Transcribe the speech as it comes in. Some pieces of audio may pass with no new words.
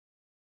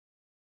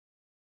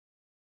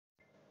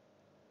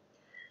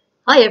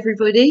Hi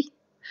everybody.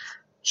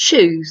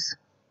 Shoes.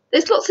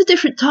 There's lots of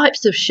different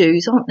types of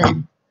shoes, aren't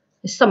there?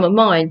 There's some of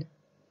mine.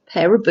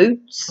 Pair of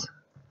boots.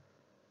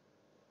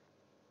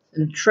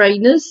 And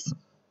trainers.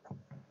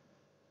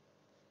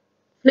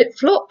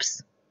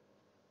 Flip-flops.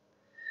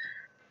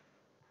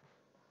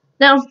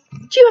 Now,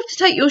 do you have to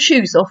take your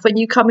shoes off when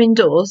you come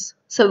indoors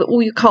so that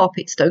all your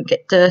carpets don't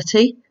get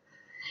dirty?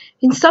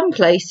 In some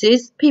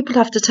places, people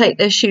have to take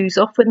their shoes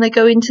off when they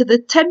go into the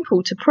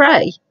temple to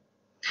pray.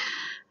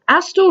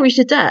 Our story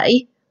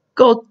today,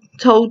 God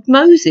told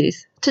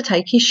Moses to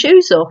take his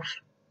shoes off.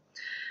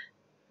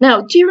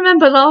 Now, do you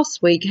remember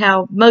last week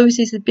how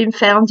Moses had been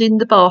found in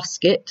the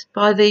basket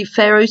by the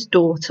Pharaoh's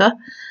daughter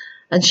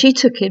and she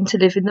took him to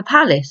live in the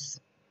palace?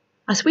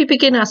 As we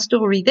begin our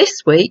story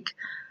this week,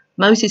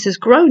 Moses has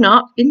grown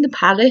up in the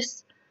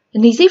palace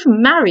and he's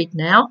even married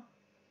now.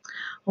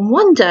 And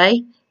one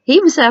day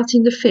he was out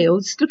in the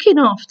fields looking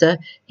after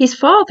his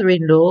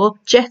father-in-law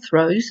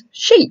Jethro's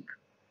sheep.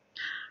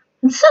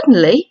 And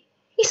suddenly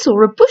he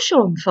saw a bush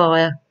on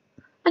fire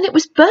and it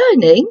was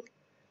burning,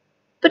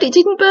 but it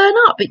didn't burn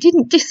up, it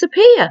didn't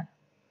disappear.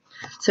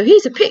 So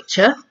here's a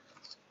picture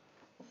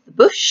of the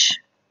bush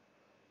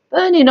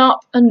burning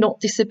up and not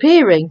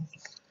disappearing.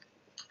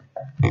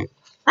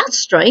 That's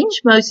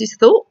strange, Moses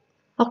thought.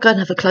 I'll go and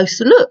have a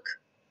closer look.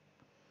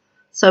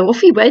 So off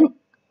he went.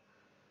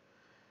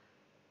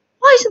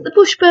 Why isn't the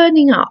bush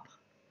burning up?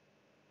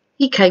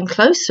 He came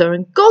closer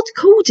and God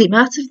called him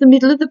out of the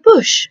middle of the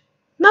bush.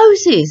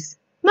 Moses,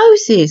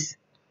 Moses.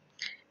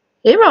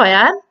 Here I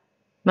am,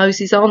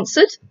 Moses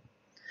answered.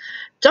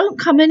 Don't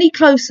come any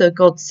closer,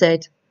 God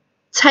said.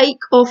 Take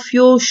off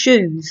your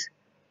shoes.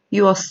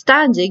 You are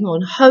standing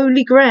on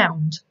holy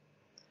ground.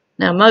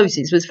 Now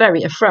Moses was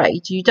very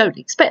afraid. You don't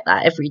expect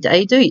that every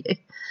day, do you?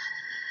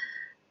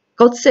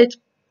 God said,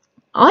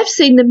 I've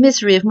seen the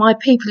misery of my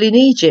people in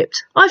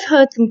Egypt. I've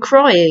heard them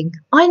crying.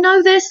 I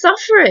know they're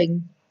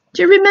suffering.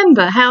 Do you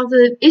remember how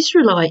the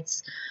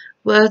Israelites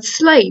were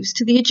slaves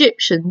to the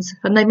Egyptians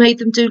and they made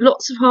them do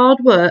lots of hard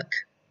work?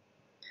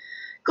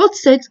 God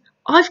said,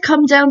 I've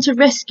come down to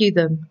rescue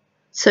them.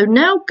 So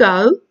now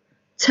go,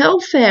 tell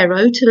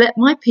Pharaoh to let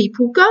my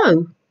people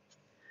go.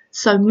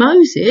 So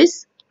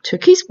Moses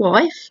took his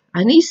wife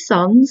and his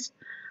sons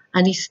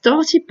and he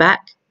started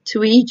back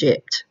to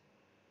Egypt.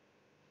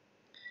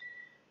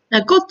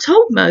 Now God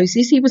told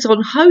Moses he was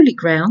on holy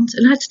ground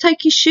and had to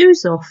take his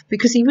shoes off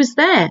because he was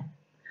there.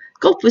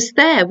 God was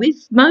there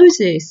with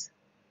Moses.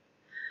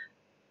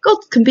 God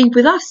can be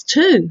with us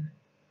too.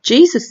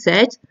 Jesus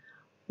said,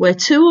 where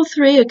 2 or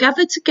 3 are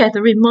gathered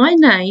together in my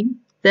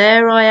name,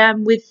 there I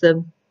am with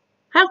them.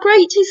 How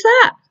great is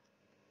that?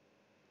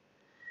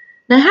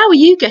 Now, how are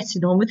you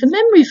getting on with the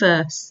memory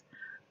verse?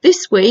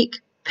 This week,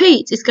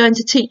 Pete is going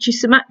to teach you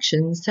some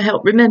actions to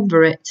help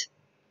remember it.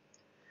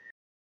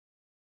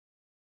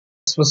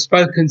 This was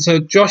spoken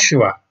to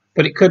Joshua,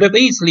 but it could have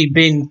easily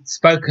been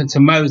spoken to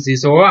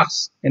Moses or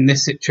us in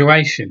this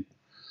situation.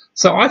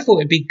 So I thought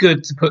it'd be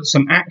good to put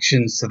some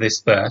actions to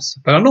this verse,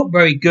 but I'm not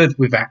very good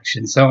with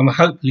actions, so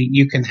hopefully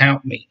you can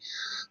help me.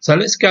 So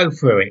let's go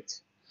through it.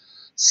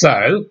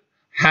 So,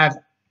 have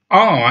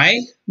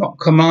I not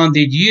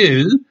commanded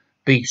you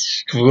be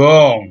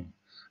strong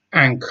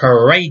and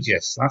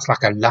courageous? That's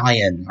like a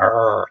lion.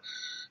 Arr.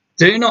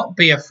 Do not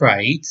be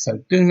afraid. So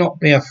do not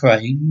be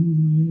afraid.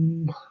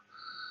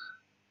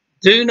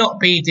 Do not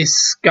be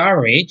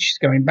discouraged,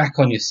 going back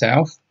on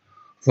yourself.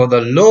 For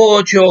the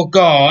Lord your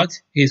God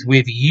is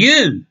with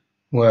you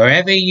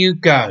wherever you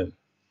go.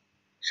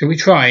 Shall we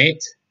try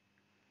it?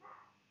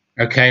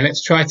 Okay,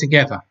 let's try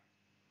together.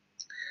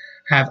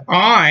 Have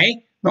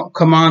I not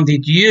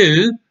commanded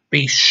you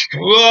be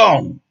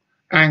strong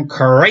and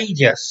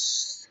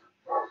courageous?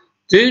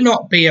 Do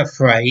not be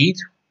afraid.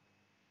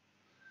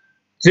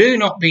 Do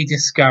not be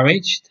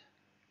discouraged.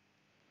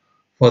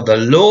 For the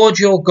Lord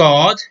your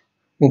God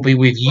will be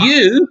with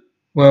you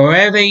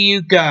wherever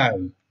you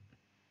go.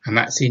 And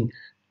that's in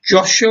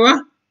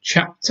Joshua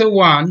chapter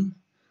 1,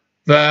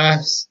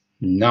 verse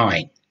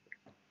 9.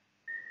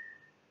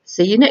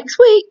 See you next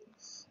week.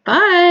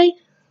 Bye.